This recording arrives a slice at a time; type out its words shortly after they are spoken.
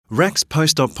RAC's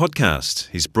Post-Op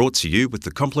podcast is brought to you with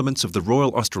the compliments of the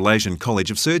Royal Australasian College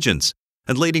of Surgeons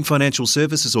and leading financial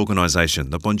services organisation,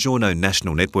 the Bongiorno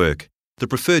National Network, the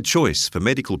preferred choice for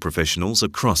medical professionals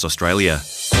across Australia.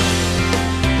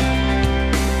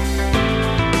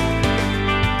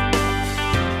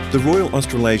 The Royal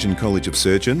Australasian College of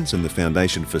Surgeons and the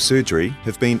Foundation for Surgery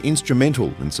have been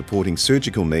instrumental in supporting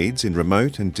surgical needs in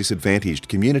remote and disadvantaged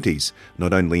communities,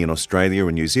 not only in Australia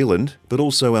and New Zealand, but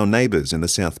also our neighbours in the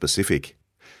South Pacific.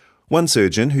 One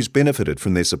surgeon who's benefited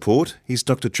from their support is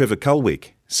Dr Trevor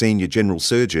Cullwick, Senior General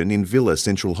Surgeon in Villa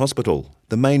Central Hospital,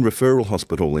 the main referral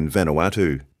hospital in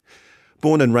Vanuatu.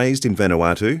 Born and raised in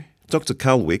Vanuatu, Dr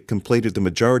Cullwick completed the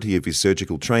majority of his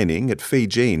surgical training at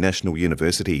Fiji National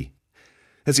University.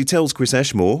 As he tells Chris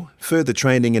Ashmore, further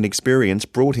training and experience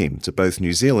brought him to both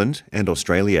New Zealand and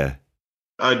Australia.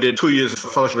 I did 2 years of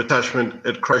fellowship attachment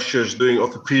at Christchurch doing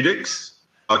orthopaedics.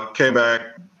 I came back,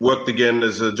 worked again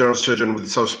as a general surgeon with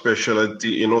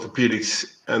subspecialty in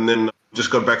orthopaedics, and then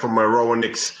just got back from my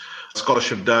Rowanix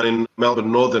scholarship down in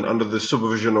Melbourne Northern under the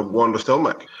supervision of Wanda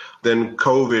Stelmach. Then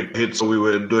COVID hit, so we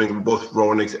were doing both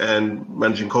Rowanix and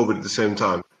managing COVID at the same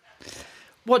time.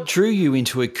 What drew you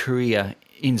into a career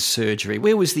in surgery?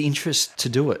 Where was the interest to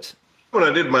do it? When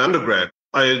I did my undergrad,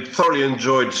 I thoroughly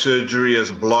enjoyed surgery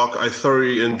as a block. I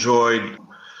thoroughly enjoyed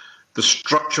the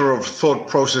structure of thought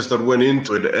process that went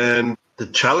into it and the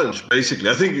challenge, basically.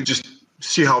 I think you just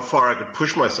see how far I could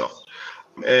push myself.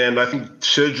 And I think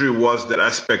surgery was that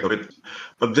aspect of it.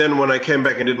 But then when I came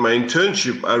back and did my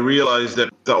internship, I realized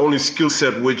that the only skill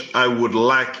set which I would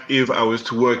lack if I was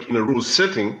to work in a rural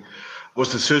setting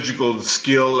was the surgical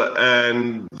skill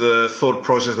and the thought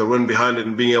process that went behind it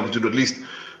and being able to do at least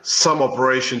some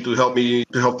operation to help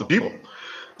the people.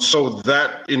 So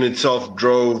that in itself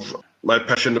drove my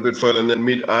passion a bit further. And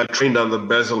then I trained under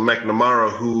Basil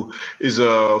McNamara, who is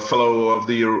a fellow of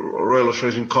the Royal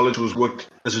Australasian College, who's worked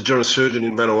as a general surgeon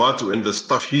in Vanuatu, and the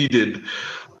stuff he did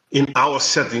in our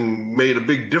setting made a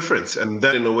big difference. And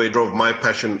that in a way drove my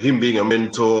passion, him being a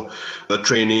mentor, the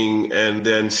training, and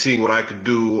then seeing what I could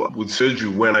do with surgery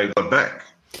when I got back.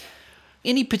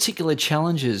 Any particular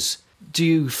challenges do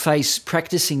you face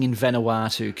practicing in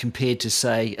Vanuatu compared to,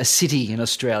 say, a city in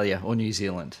Australia or New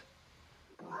Zealand?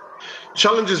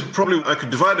 Challenges, probably I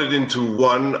could divide it into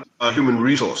one, human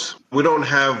resource. We don't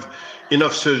have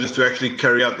enough surgeons to actually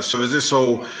carry out the services.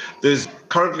 So there's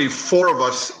currently 4 of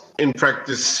us in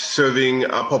practice serving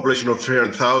a population of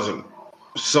 300,000.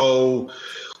 So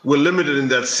we're limited in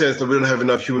that sense that we don't have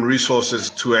enough human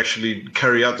resources to actually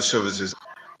carry out the services.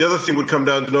 The other thing would come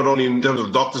down to not only in terms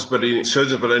of doctors, but in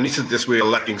surgeons, but anaesthetists we are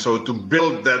lacking. So to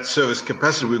build that service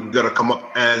capacity, we've got to come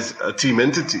up as a team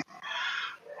entity,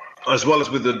 as well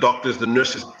as with the doctors, the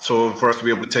nurses, so for us to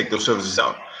be able to take those services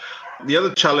out. The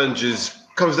other challenge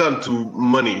comes down to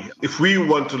money. If we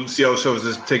want to see our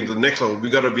services taken to the next level, we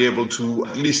got to be able to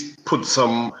at least put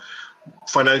some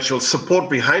financial support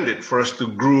behind it for us to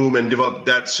groom and develop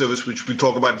that service, which we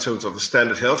talk about in terms of the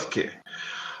standard healthcare.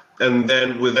 And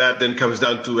then with that, then comes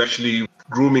down to actually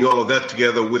grooming all of that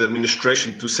together with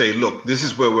administration to say, look, this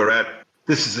is where we're at.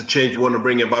 This is a change we want to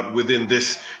bring about within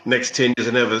this next 10 years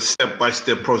and have a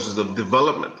step-by-step process of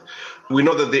development. We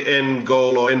know that the end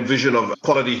goal or end vision of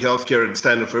quality healthcare and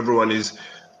standard for everyone is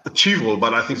achievable,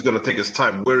 but I think it's going to take us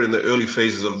time. We're in the early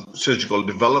phases of surgical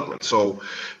development. So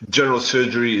general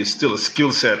surgery is still a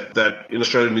skill set that in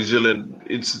Australia and New Zealand,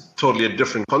 it's totally a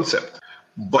different concept.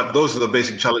 But those are the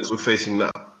basic challenges we're facing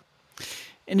now.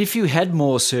 And if you had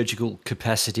more surgical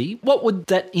capacity, what would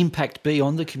that impact be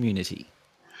on the community?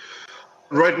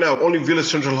 Right now, only Villa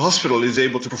Central Hospital is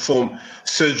able to perform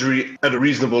surgery at a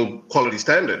reasonable quality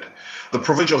standard. The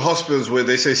provincial hospitals, where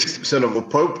they say 60% of the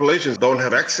populations don't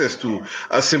have access to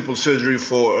a simple surgery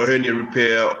for a hernia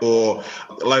repair or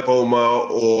lipoma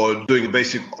or doing a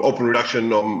basic open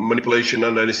reduction or manipulation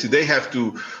under anesthesia, they have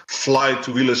to fly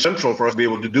to Villa Central for us to be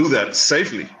able to do that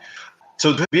safely.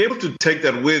 So to be able to take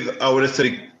that with our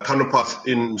anesthetic counterparts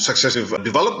in successive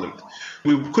development,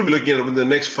 we could be looking at in the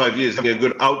next 5 years having a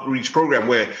good outreach program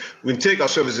where we can take our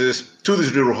services to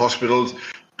these rural hospitals,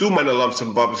 do minor lumps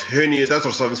and bumps, hernias, that sort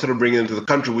of stuff, instead of bringing it into the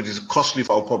country, which is costly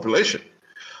for our population.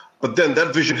 But then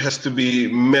that vision has to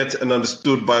be met and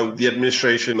understood by the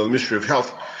administration or the Ministry of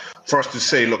Health for us to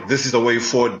say, look, this is the way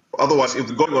forward. Otherwise, if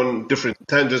we're going on different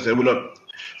tangents and we're not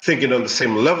thinking on the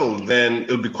same level, then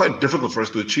it'll be quite difficult for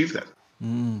us to achieve that.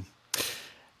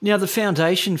 Now, the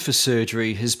Foundation for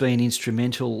Surgery has been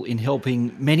instrumental in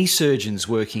helping many surgeons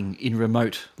working in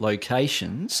remote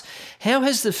locations. How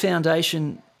has the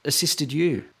Foundation assisted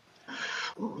you?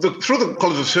 Through the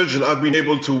College of Surgeons, I've been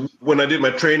able to, when I did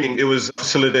my training, it was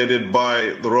facilitated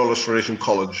by the Royal Australasian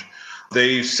College.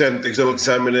 They sent external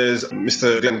examiners,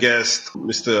 Mr. Glenn Guest,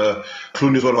 Mr.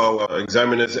 Clooney is one of our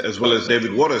examiners, as well as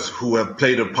David Waters, who have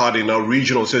played a part in our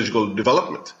regional surgical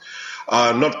development.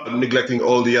 Not neglecting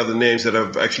all the other names that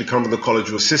have actually come from the college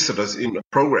who assisted us in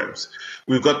programs.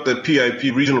 We've got the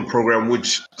PIP regional program,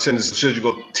 which sends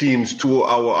surgical teams to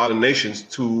our other nations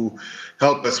to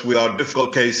help us with our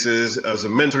difficult cases as a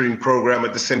mentoring program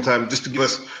at the same time, just to give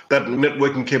us that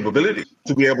networking capability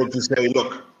to be able to say,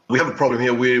 look, we have a problem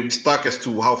here. We're stuck as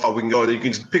to how far we can go. You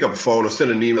can just pick up a phone or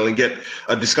send an email and get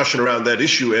a discussion around that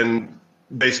issue and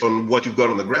based on what you've got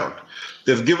on the ground.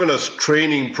 They've given us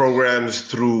training programs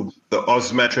through the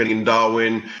OSMAT training in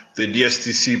Darwin, the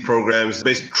DSTC programs,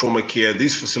 basic trauma care,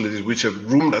 these facilities which have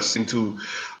groomed us into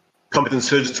competent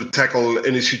surgeons to tackle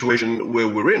any situation where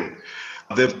we're in.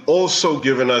 They've also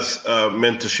given us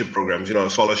mentorship programs,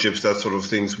 scholarships, that sort of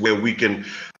things, where we can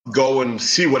go and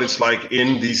see what it's like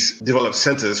in these developed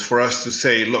centers for us to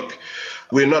say, look,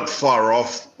 we're not far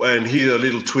off, and here are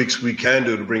little tweaks we can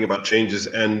do to bring about changes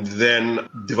and then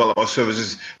develop our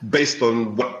services based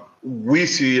on what we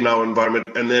see in our environment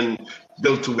and then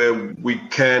build to where we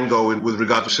can go in with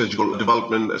regard to surgical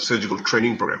development, a surgical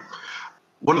training program.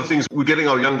 One of the things we're getting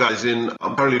our young guys in,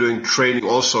 I'm currently doing training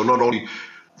also, not only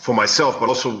for myself, but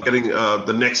also getting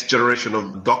the next generation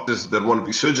of doctors that want to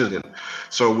be surgeons in.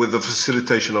 So with the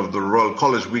facilitation of the Royal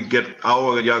College, we get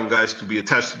our young guys to be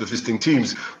attached to the visiting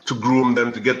teams, to groom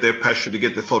them, to get their passion, to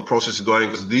get their thought process going,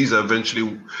 because these are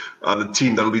eventually the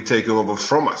team that will be taking over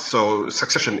from us. So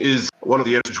succession is one of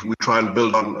the areas which we try and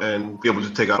build on and be able to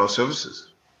take out our services.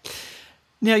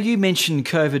 Now, you mentioned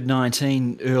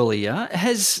COVID-19 earlier.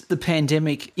 Has the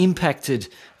pandemic impacted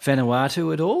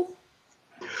Vanuatu at all?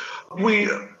 We,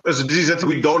 as a disease center,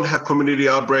 we don't have community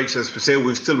outbreaks, as per se.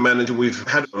 We've still managed. We've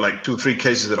had 2-3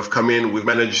 cases that have come in. We've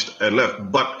managed and left.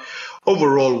 But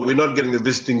overall, we're not getting the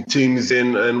visiting teams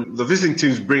in. And the visiting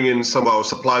teams bring in some of our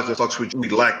supplies and stocks, which we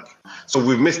lack. So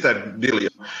we've missed that deal.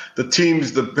 The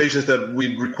teams, the patients that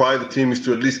we require the teams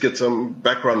to at least get some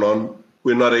background on,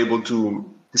 we're not able to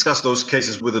discuss those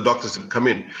cases with the doctors that come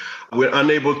in. We're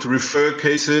unable to refer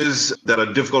cases that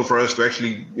are difficult for us to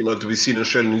actually, to be seen in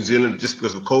Australia and New Zealand just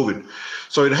because of COVID.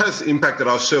 So it has impacted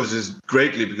our services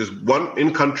greatly because, one,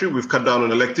 in country, we've cut down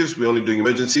on electives. We're only doing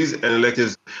emergencies and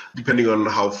electives depending on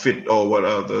how fit or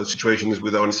what the situation is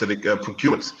with our anesthetic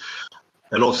procurements.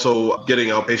 And also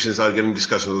getting our patients out, getting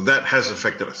discussions with that has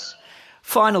affected us.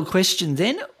 Final question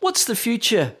then. What's the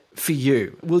future for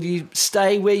you? Will you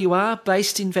stay where you are,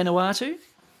 based in Vanuatu?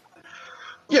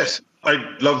 Yes, I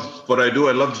love what I do.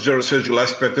 I love the general surgical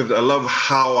aspect of it. I love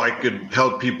how I could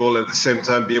help people at the same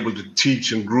time be able to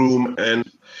teach and groom and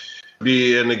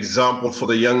be an example for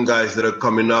the young guys that are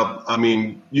coming up. I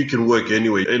mean, you can work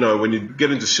anywhere. When you get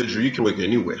into surgery, you can work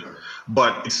anywhere.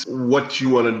 But it's what you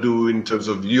want to do in terms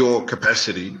of your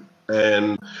capacity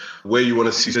and where you want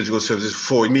to see surgical services.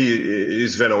 For me,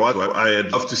 is Vanuatu.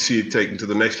 I'd love to see it taken to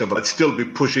the next level. I'd still be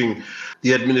pushing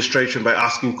the administration by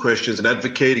asking questions and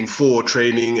advocating for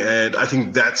training. And I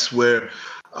think that's where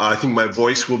I think my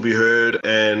voice will be heard,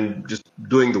 and just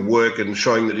doing the work and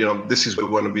showing that, this is where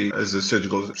we want to be as a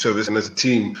surgical service and as a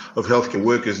team of healthcare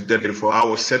workers dedicated for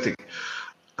our setting.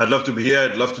 I'd love to be here.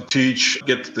 I'd love to teach,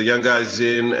 get the young guys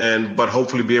in, but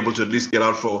hopefully be able to at least get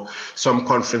out for some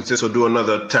conferences or do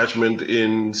another attachment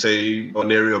in, say,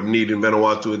 an area of need in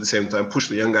Vanuatu at the same time, push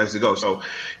the young guys to go. So,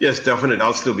 yes, definitely.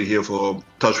 I'll still be here for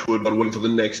Touchwood, but for the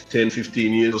next 10,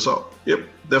 15 years or so. Yep,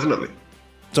 definitely.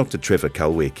 Dr. Trevor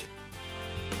Cullwick.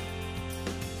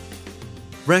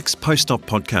 RAC's Post-Op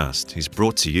podcast is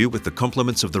brought to you with the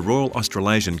compliments of the Royal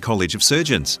Australasian College of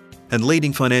Surgeons and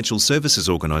leading financial services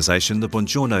organisation, the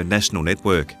Bongiorno National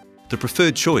Network, the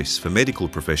preferred choice for medical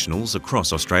professionals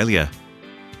across Australia.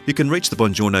 You can reach the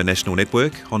Bongiorno National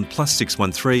Network on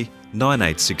 +613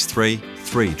 9863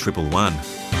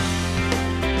 3111.